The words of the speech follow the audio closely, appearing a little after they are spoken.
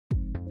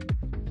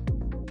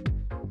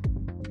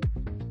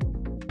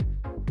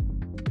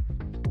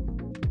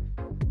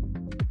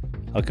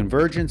A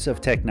convergence of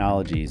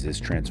technologies is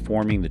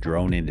transforming the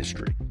drone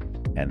industry,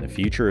 and the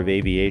future of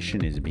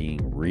aviation is being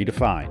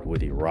redefined with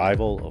the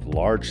arrival of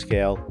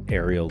large-scale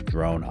aerial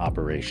drone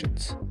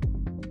operations.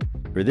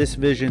 For this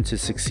vision to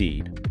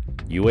succeed,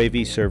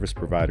 UAV service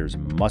providers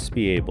must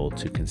be able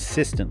to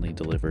consistently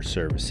deliver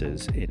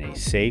services in a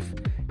safe,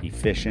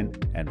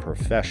 efficient, and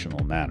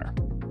professional manner.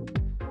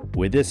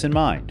 With this in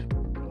mind,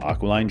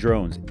 Aqualine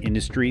Drone's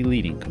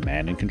industry-leading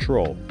command and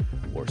control,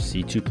 or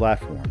C2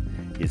 platform,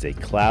 is a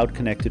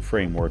cloud-connected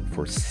framework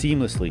for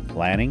seamlessly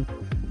planning,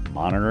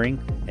 monitoring,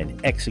 and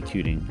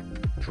executing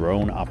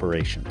drone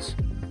operations.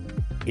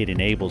 It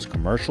enables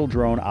commercial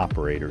drone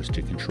operators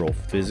to control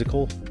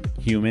physical,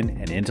 human,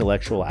 and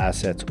intellectual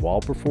assets while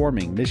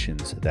performing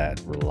missions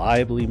that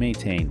reliably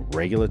maintain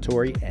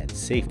regulatory and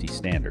safety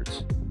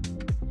standards.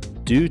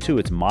 Due to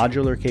its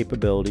modular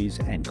capabilities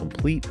and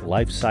complete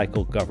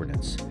lifecycle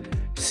governance,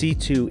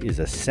 C2 is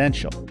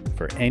essential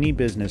for any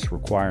business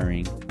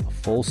requiring a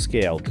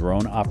full-scale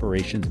drone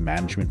operations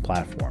management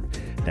platform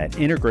that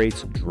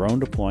integrates drone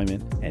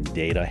deployment and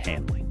data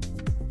handling.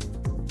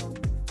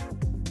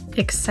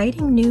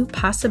 Exciting new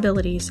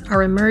possibilities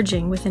are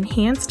emerging with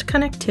enhanced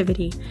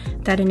connectivity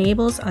that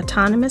enables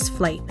autonomous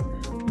flight,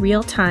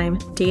 real-time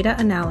data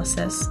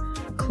analysis,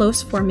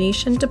 close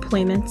formation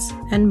deployments,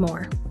 and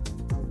more.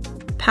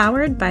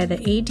 Powered by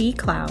the AD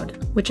Cloud,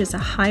 which is a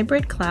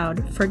hybrid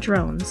cloud for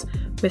drones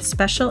with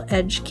special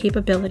edge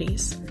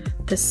capabilities,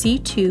 the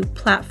C2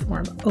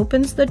 platform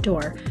opens the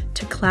door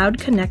to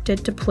cloud-connected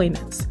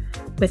deployments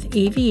with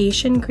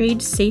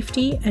aviation-grade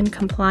safety and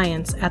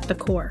compliance at the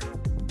core.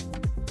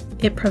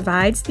 It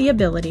provides the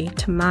ability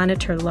to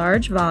monitor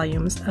large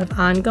volumes of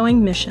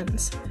ongoing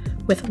missions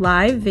with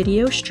live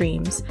video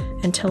streams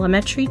and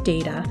telemetry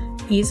data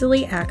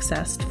easily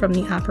accessed from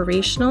the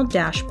operational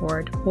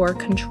dashboard or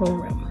control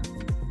room.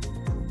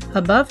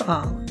 Above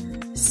all,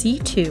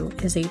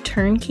 C2 is a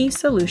turnkey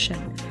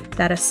solution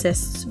that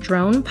assists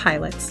drone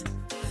pilots,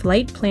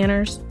 flight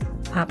planners,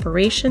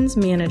 operations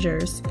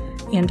managers,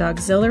 and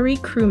auxiliary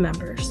crew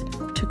members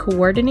to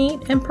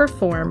coordinate and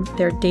perform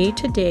their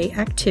day-to-day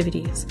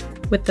activities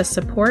with the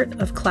support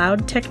of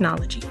cloud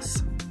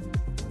technologies.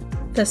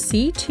 The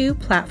C2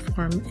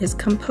 platform is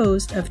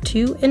composed of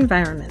two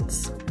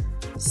environments,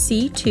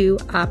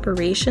 C2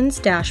 Operations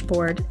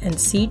Dashboard and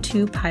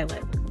C2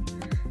 Pilot,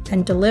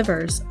 and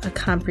delivers a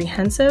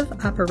comprehensive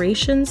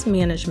operations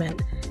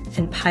management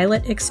and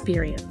pilot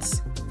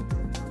experience.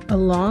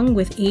 Along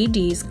with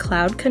AD's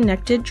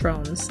cloud-connected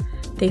drones,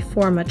 they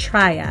form a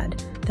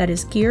triad that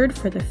is geared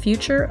for the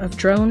future of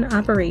drone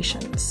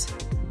operations.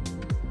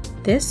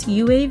 This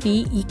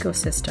UAV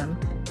ecosystem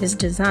is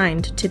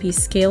designed to be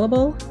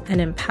scalable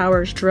and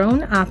empowers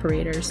drone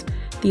operators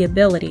the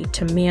ability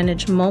to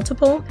manage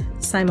multiple,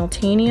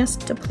 simultaneous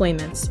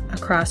deployments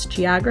across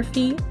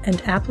geography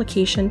and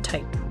application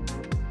type.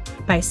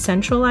 By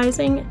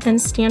centralizing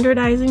and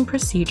standardizing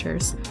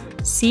procedures,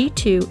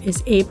 C2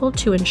 is able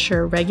to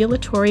ensure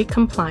regulatory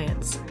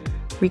compliance,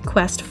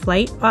 request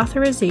flight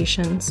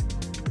authorizations,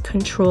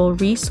 control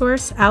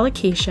resource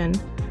allocation,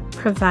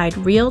 provide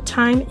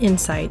real-time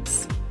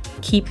insights,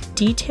 keep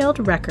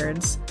detailed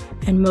records,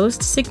 and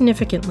most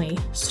significantly,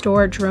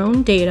 store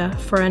drone data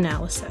for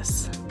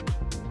analysis.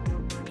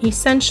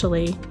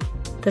 Essentially,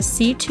 the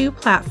C2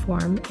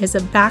 platform is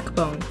a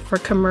backbone for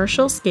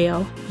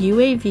commercial-scale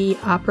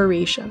UAV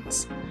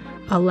operations,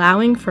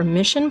 allowing for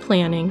mission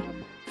planning,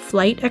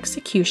 flight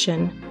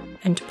execution,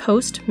 and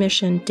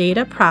post-mission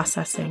data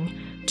processing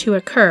to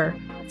occur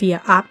via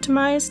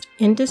optimized,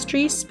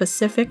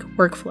 industry-specific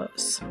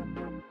workflows.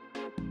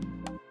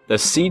 The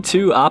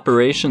C2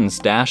 Operations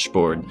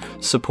Dashboard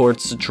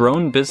supports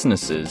drone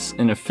businesses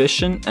in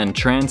efficient and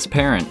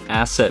transparent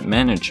asset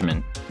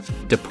management,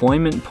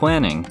 deployment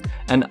planning,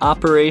 and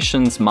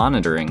operations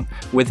monitoring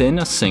within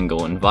a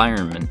single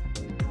environment.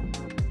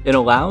 It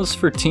allows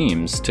for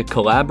teams to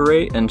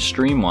collaborate and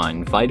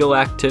streamline vital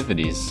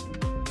activities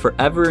for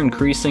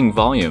ever-increasing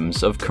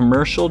volumes of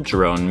commercial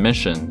drone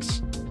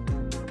missions.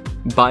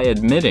 By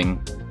admitting,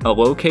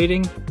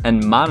 allocating,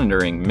 and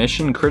monitoring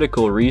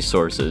mission-critical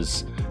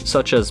resources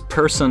such as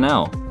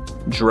personnel,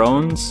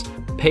 drones,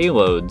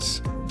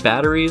 payloads,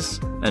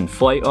 batteries, and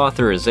flight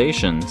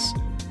authorizations,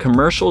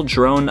 commercial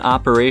drone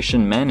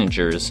operation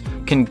managers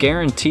can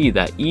guarantee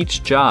that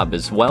each job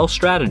is well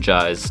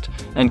strategized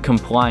and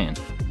compliant,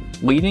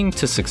 leading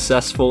to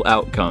successful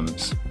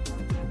outcomes.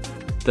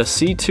 The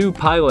C2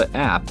 Pilot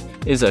app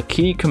is a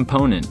key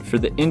component for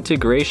the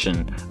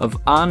integration of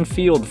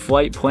on-field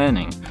flight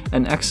planning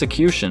and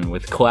execution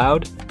with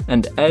cloud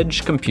and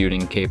edge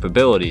computing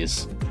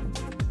capabilities.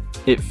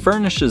 It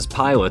furnishes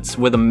pilots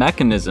with a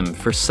mechanism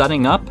for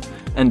setting up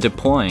and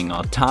deploying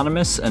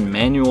autonomous and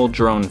manual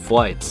drone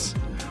flights,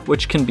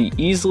 which can be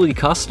easily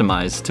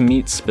customized to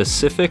meet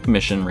specific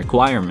mission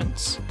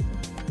requirements.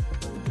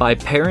 By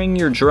pairing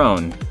your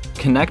drone,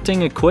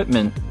 connecting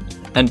equipment,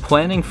 and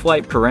planning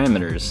flight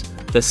parameters,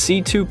 the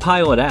C2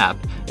 Pilot app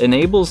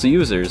enables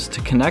users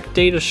to connect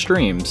data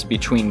streams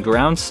between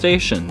ground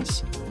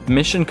stations,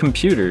 mission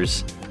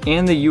computers,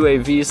 and the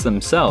UAVs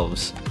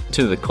themselves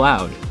to the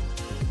cloud.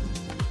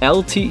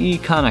 LTE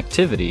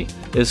connectivity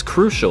is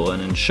crucial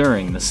in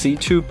ensuring the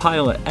C2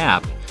 Pilot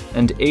app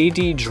and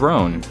AD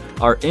drone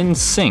are in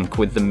sync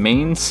with the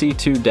main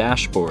C2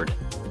 dashboard,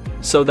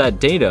 so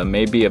that data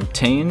may be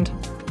obtained,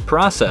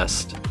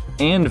 processed,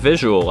 and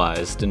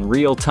visualized in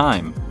real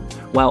time,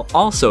 while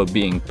also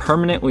being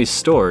permanently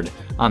stored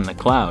on the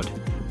cloud.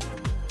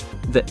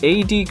 The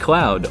AD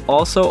Cloud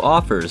also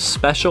offers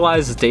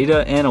specialized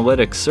data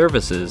analytics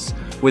services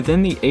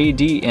within the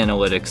AD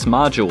Analytics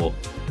module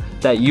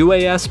that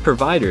UAS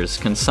providers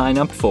can sign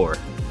up for,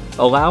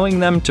 allowing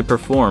them to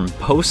perform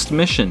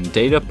post-mission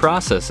data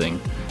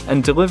processing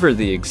and deliver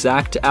the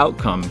exact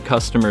outcome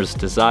customers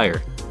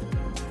desire.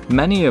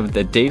 Many of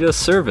the data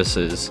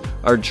services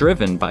are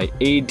driven by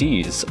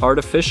AD's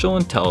artificial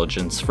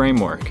intelligence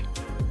framework.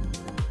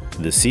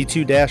 The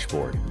C2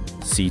 dashboard,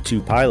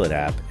 C2 Pilot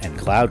app, and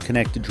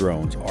cloud-connected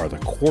drones are the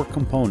core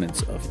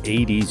components of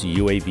AD's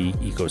UAV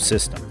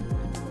ecosystem.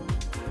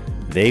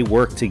 They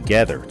work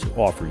together to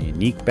offer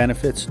unique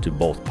benefits to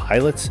both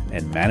pilots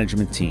and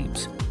management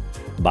teams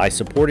by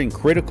supporting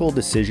critical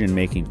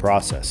decision-making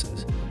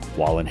processes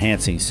while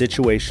enhancing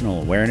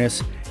situational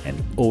awareness and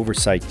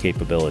oversight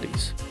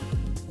capabilities.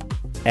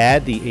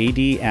 Add the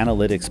AD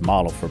Analytics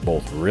model for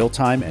both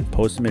real-time and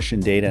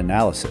post-mission data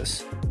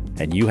analysis,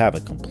 and you have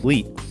a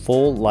complete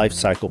full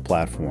lifecycle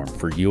platform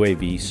for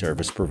UAV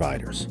service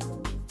providers.